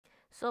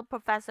So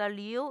Professor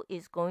Liu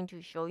is going to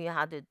show you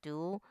how to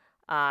do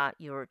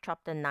your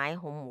chapter 9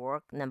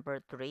 homework number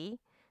 3.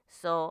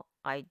 So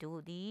I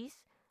do these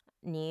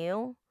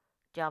new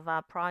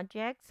Java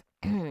projects.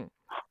 I'm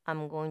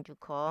going to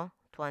call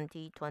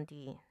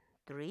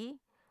 2023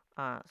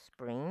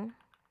 spring.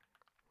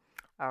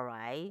 All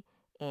right.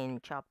 In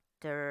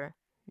chapter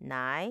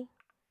 9,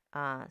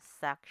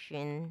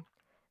 section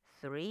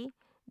 3.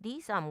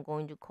 These I'm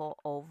going to call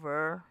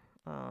over.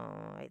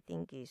 I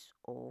think it's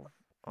over.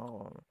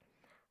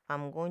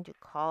 I'm going to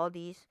call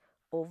this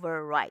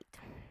overwrite.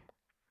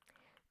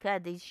 Okay,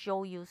 this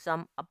show you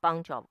a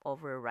bunch of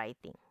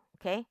overwriting.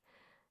 Okay,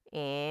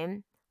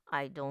 and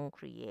I don't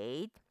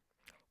create.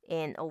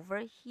 And over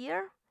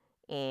here,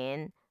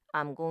 and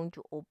I'm going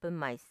to open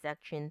my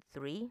section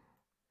 3.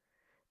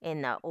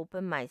 And I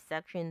open my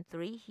section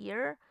 3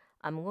 here.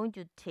 I'm going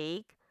to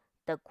take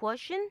the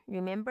question.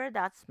 Remember,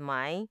 that's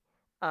my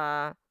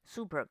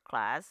super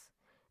class.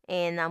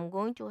 And I'm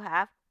going to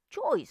have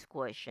choice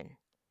question.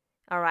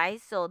 All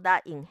right, so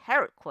that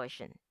inherit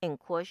question and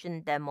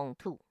question demo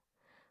 2.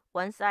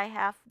 Once I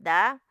have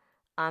that,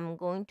 I'm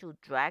going to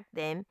drag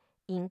them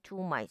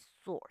into my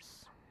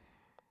source.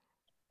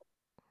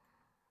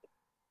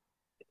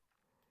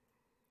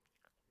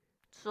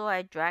 So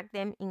I drag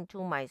them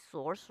into my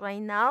source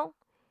right now,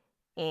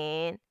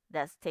 and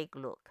let's take a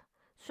look.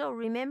 So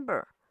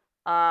remember,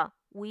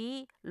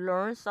 we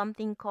learned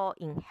something called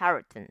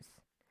inheritance.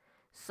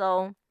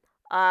 So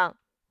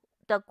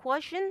the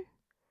question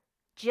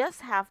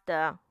just have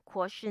the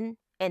question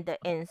and the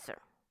answer.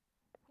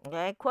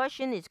 Okay,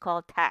 question is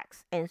called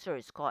text, answer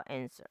is called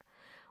answer.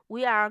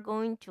 We are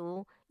going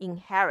to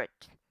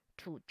inherit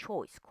to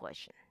choice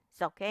question.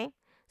 It's okay.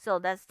 So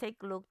let's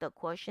take a look at the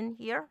question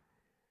here.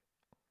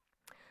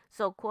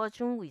 So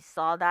question, we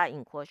saw that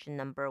in question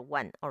number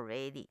 1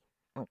 already.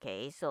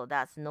 Okay, so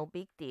that's no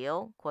big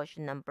deal.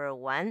 Question number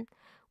 1,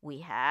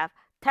 we have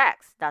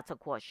text, that's a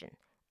question.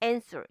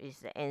 Answer is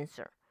the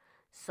answer.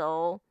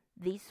 So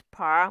this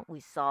part,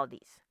 we saw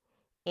this.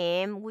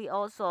 And we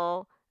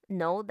also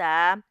know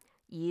that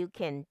you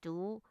can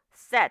do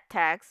set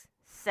text,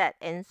 set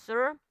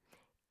answer,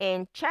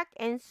 and check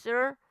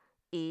answer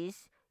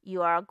is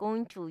you are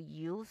going to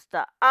use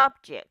the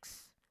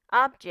objects.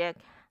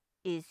 Object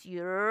is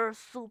your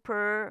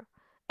super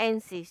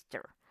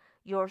ancestor.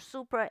 Your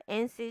super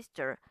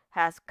ancestor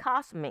has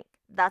cosmic.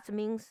 That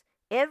means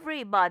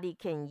everybody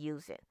can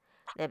use it.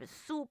 They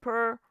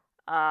super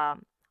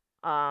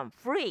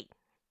free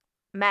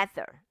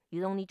method. You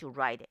don't need to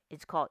write it.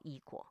 It's called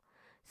equal.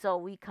 So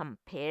we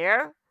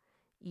compare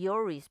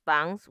your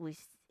response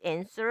with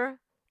answer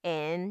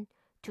and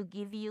to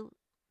give you,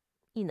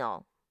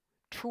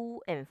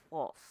 true and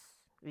false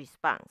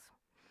response.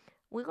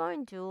 We're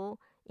going to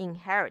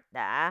inherit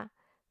that,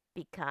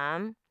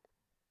 become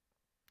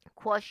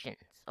questions,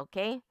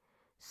 okay?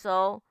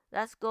 So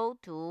let's go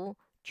to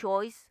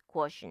choice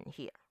question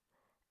here.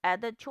 At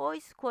the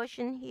choice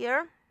question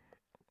here,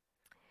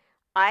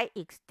 I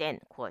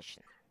extend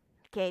question.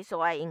 Okay,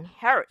 so I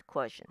inherit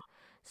question.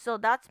 So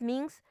that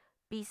means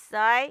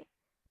beside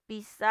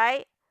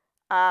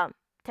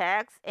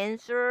text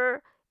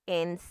answer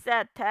and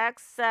set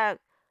text set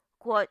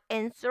quote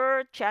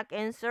answer check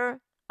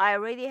answer. I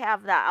already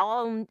have that.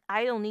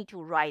 I don't need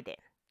to write it.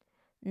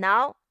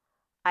 Now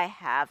I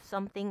have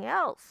something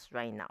else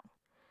right now.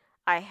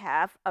 I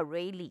have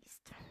array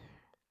list.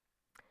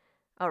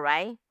 All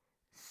right.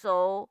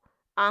 So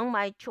on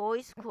my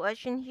choice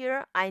question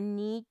here, I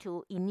need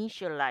to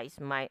initialize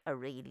my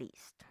array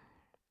list.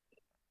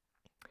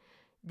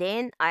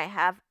 Then I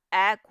have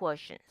add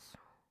questions.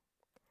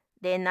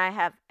 Then I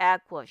have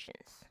add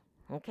questions.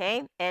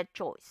 Okay, add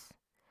choice.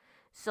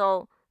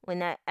 So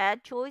when I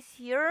add choice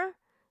here,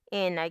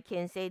 and I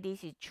can say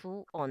this is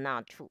true or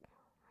not true.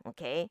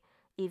 Okay,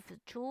 if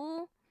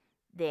true,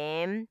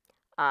 then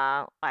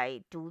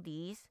I do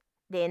this.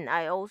 Then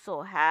I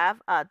also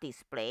have a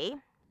display.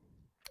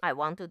 I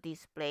want to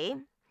display.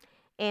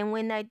 And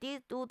when I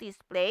do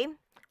display,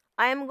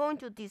 I'm going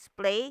to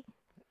display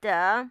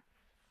the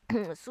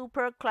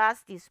super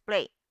class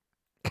display.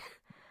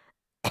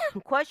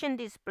 Question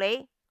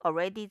display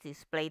already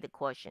display the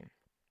question.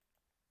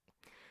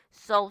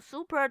 So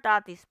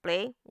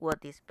super.display will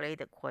display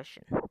the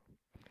question.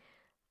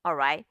 All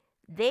right.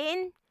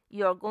 Then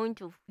you're going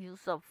to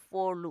use a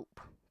for loop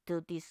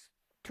to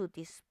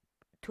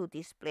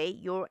display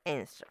your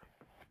answer.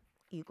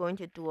 You're going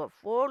to do a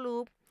for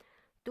loop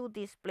to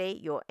display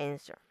your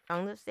answer.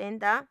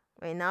 Understand that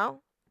right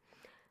now?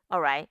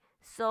 All right.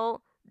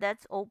 So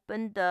let's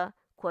open the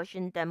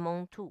question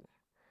demo 2.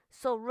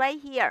 So right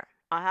here,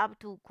 I have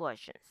 2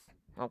 questions.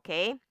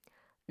 Okay.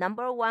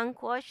 Number 1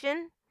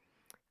 question.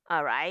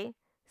 All right.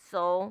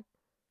 So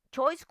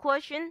choice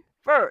question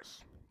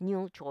first.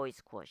 New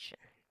choice question.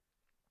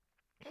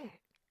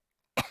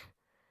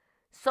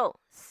 So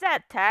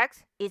set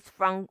text is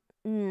from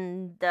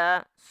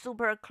the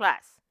super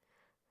class.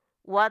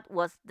 What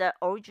was the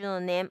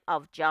original name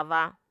of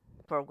Java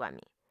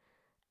programming?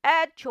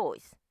 Add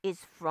choice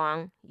is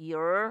from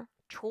your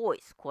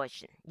choice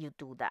question. You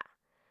do that.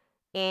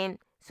 And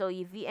So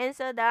if you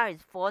answer that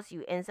is false,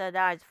 you answer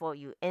that is false,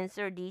 you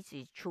answer this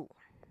is true.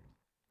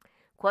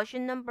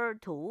 Question number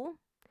 2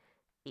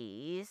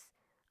 is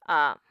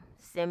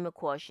same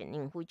question.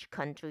 In which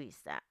country is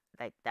that?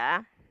 Like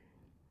that.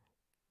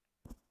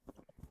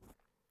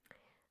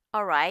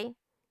 All right.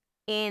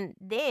 And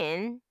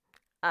then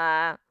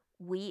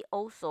we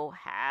also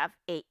have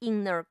a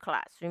inner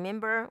class.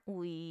 Remember,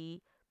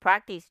 we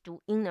practice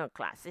to inner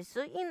classes.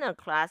 So inner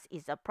class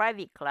is a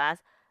private class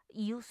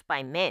used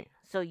by men.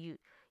 So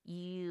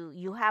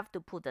you have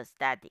to put a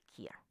static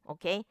here.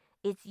 Okay,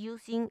 it's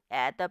using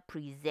at the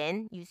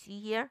present. You see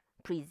here,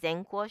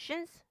 present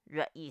questions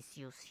is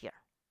used here.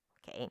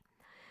 Okay.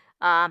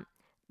 Um,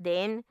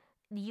 then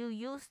you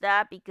use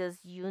that because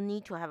you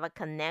need to have a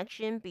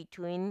connection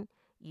between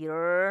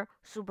your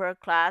super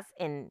class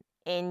and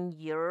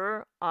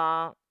your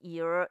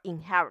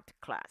inherit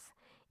class.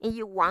 And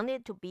you want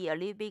it to be a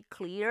little bit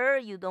clear.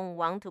 You don't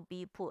want to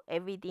be put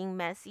everything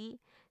messy.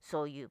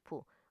 So you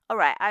put, all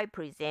right, I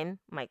present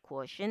my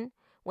question.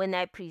 When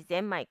I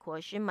present my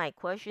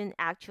question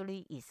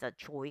actually is a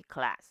choice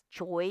class.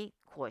 Choice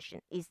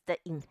question is the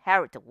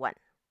inherit one.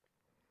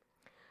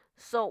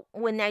 So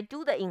when I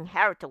do the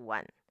inherit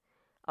one,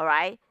 all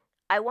right,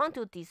 I want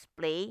to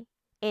display,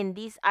 in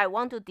this, I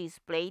want to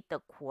display the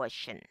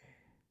question.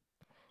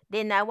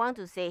 Then I want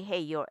to say, hey,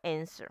 your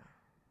answer.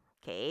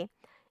 Okay.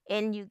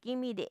 And you give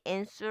me the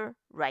answer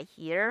right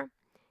here.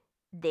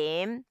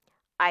 Then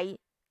I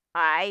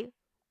I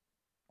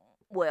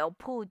will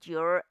put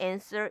your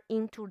answer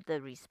into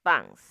the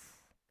response.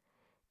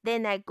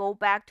 Then I go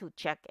back to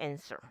check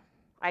answer.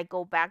 I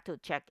go back to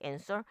check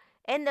answer.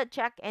 And the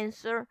check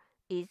answer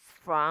is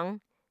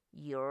from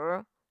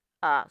your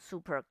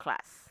super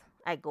class.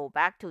 I go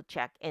back to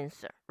check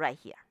answer right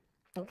here.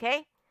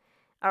 Okay?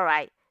 All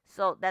right.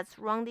 So let's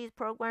run this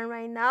program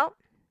right now.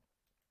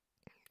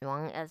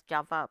 Run as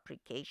Java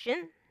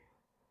application.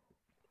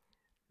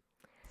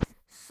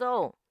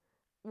 So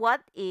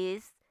what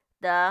is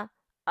the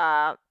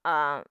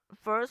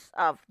first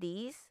of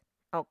these?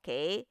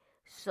 Okay.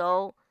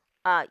 So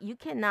you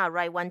cannot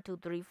write 1, 2,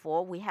 3,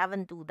 4. We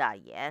haven't do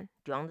that yet.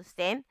 Do you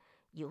understand?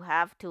 You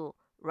have to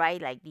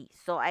write like this.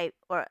 So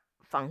or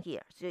from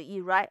here. So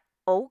you write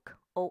oak,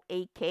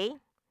 O-A-K,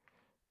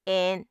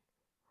 and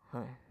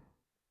well,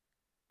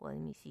 let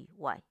me see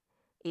why.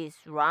 Is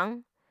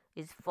wrong,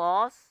 is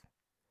false.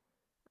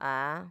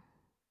 Let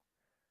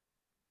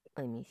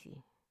me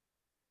see.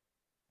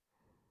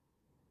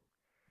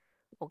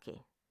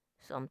 Okay,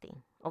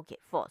 something. Okay,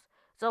 false.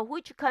 So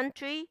which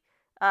country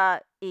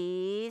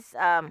is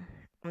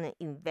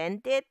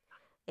invented?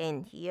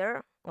 And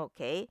here,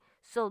 okay.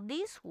 So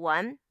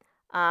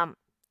um,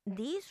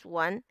 this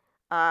one,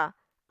 I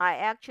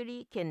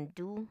actually can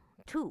do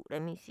two.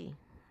 Let me see.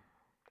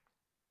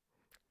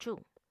 Two.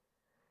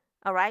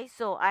 All right.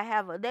 So I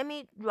have. Let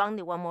me run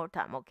it one more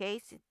time. Okay.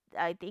 So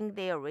I think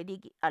they already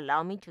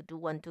allow me to do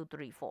 1, 2,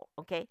 3, 4.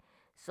 Okay.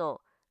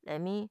 So let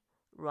me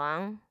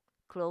run.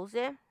 Close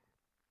it.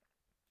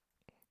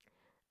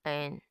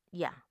 And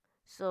yeah,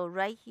 so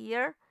right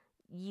here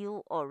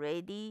you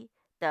already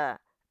the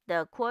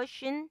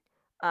question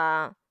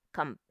uh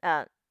com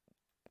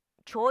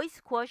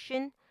choice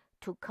question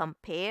to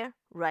compare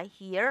right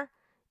here.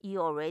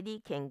 You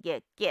already can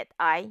get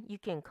I, you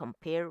can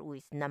compare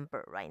with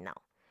number right now.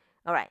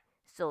 All right,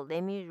 so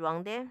let me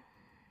run there.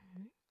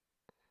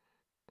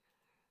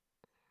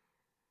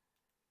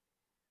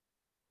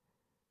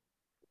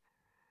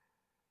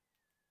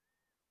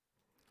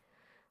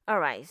 All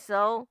right,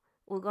 so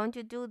we're going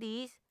to do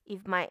this.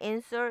 If my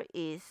answer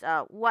is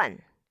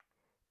 1,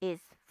 is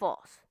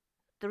false.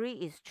 3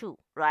 is true,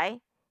 right?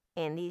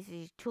 And this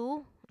is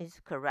 2 is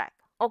correct.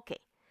 Okay,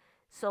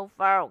 so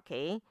far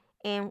okay.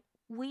 And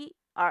we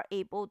are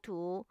able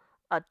to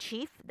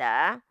achieve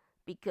that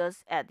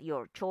because at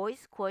your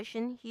choice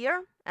question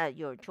here,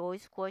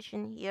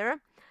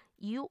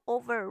 you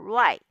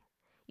override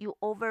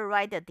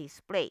the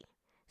display.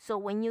 So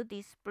when you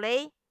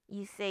display,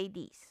 you say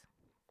this.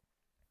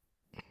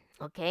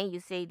 Okay, you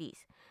say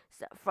this.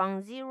 So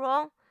from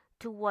 0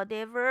 to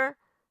whatever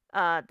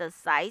the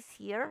size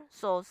here.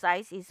 So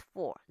size is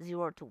 4,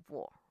 0 to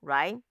 4,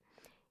 right?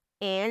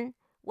 And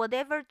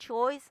whatever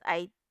choice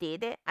I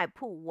did it, I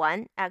put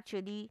 1.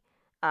 Actually,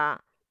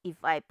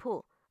 if I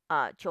put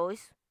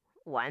choice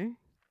 1,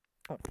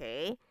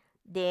 okay,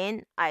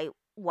 then I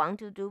want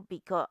to do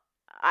because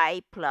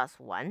I plus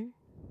 1,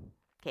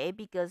 okay,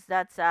 because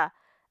that's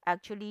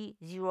actually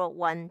 0,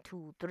 1,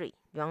 2, 3.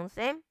 You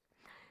understand?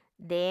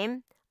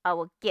 Then I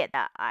will get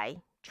that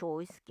I,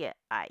 choice get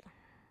I.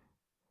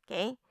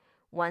 Okay,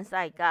 once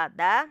I got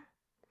that,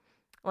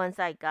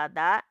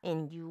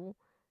 and you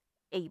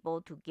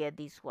able to get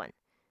this one.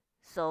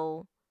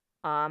 So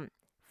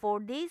for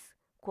this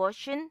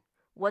question,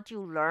 what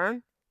you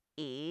learn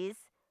is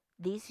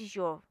this is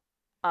your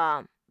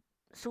um,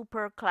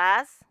 super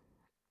class.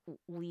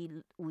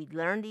 We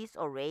learned this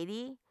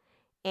already,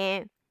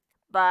 and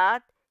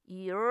but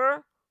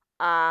your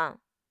uh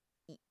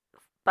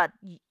but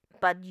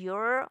but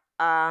your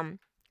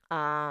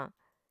uh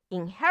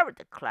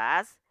inherited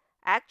class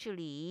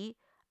actually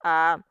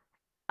uh,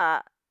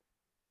 uh,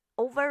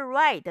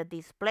 override the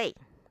display.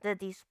 The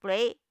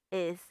display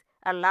is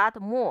a lot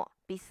more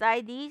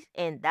beside this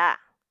and that.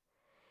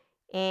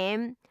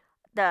 And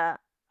the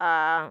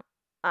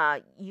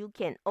you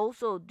can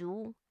also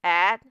do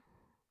add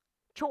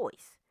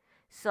choice.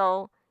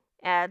 So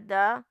add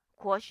the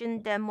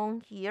question demo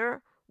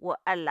here will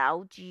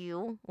allow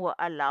you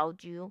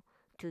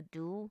to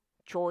do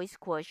choice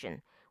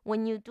question.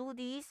 When you do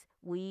this,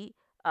 we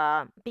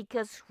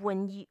because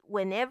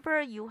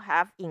whenever you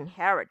have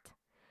inherit,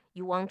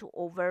 you want to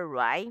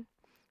override,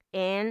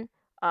 and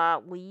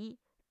we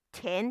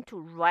tend to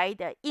write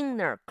the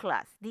inner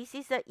class. This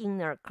is the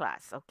inner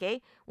class,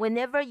 okay?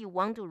 Whenever you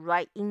want to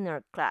write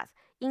inner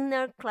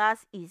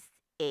class is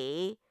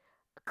a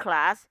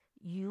class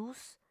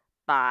used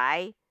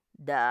by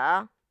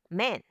the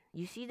man.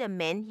 You see the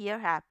man here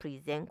have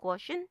present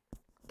question,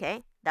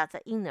 okay? That's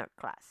an inner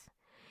class.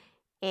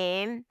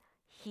 And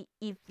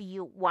if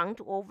you want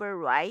to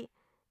override,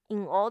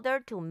 in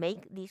order to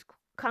make this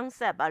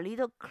concept a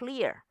little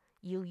clear,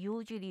 you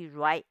usually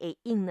write a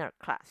inner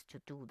class to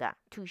do that,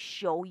 to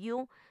show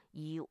you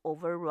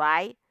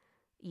override,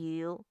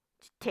 you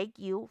take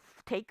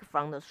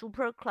from the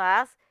super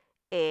class,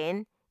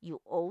 and you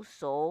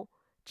also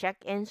check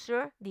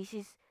answer. This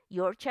is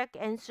your check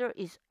answer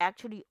is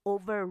actually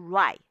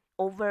override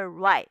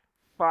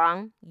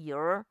from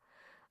your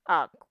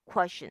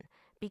question,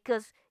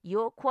 because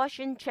your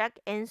question check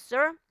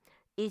answer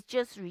is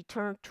just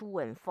return true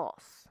and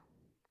false.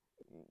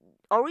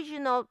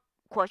 Original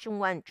question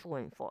one true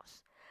and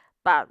false,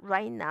 but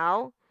right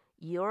now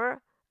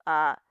your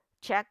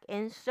check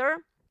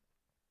answer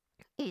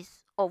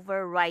is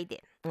overridden.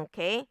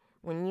 Okay,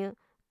 when you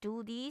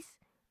do this,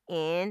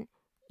 and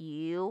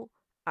you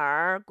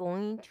are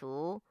going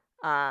to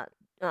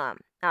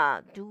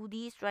do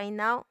this right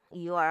now,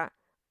 you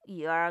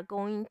are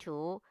going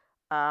to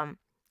um,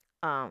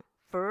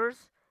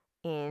 first,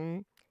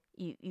 and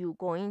you're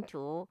going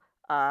to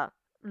uh,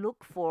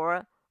 look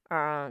for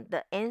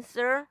the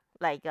answer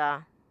like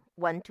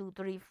 1 2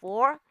 3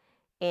 4,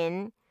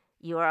 and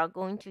you are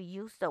going to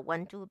use the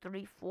 1 2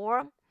 3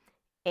 4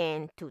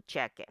 and to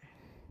check it.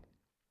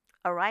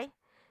 All right,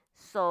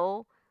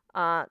 so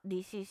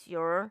this is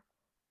your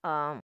um,